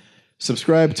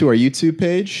subscribe to our YouTube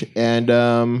page, and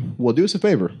do us a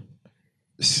favor.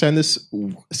 Send this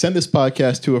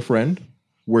podcast to a friend.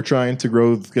 We're trying to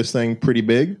grow this thing pretty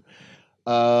big.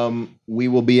 We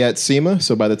will be at SEMA,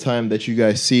 so by the time that you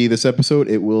guys see this episode,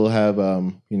 it will have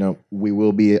we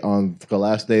will be on the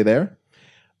last day there.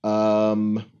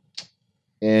 And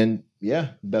yeah,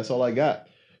 that's all I got.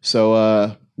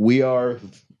 So we are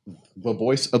the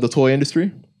voice of the toy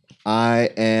industry. I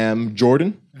am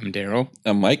Jordan. I'm Daryl.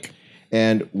 I'm Mike.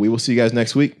 And we will see you guys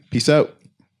next week. Peace out.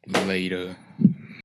 Later.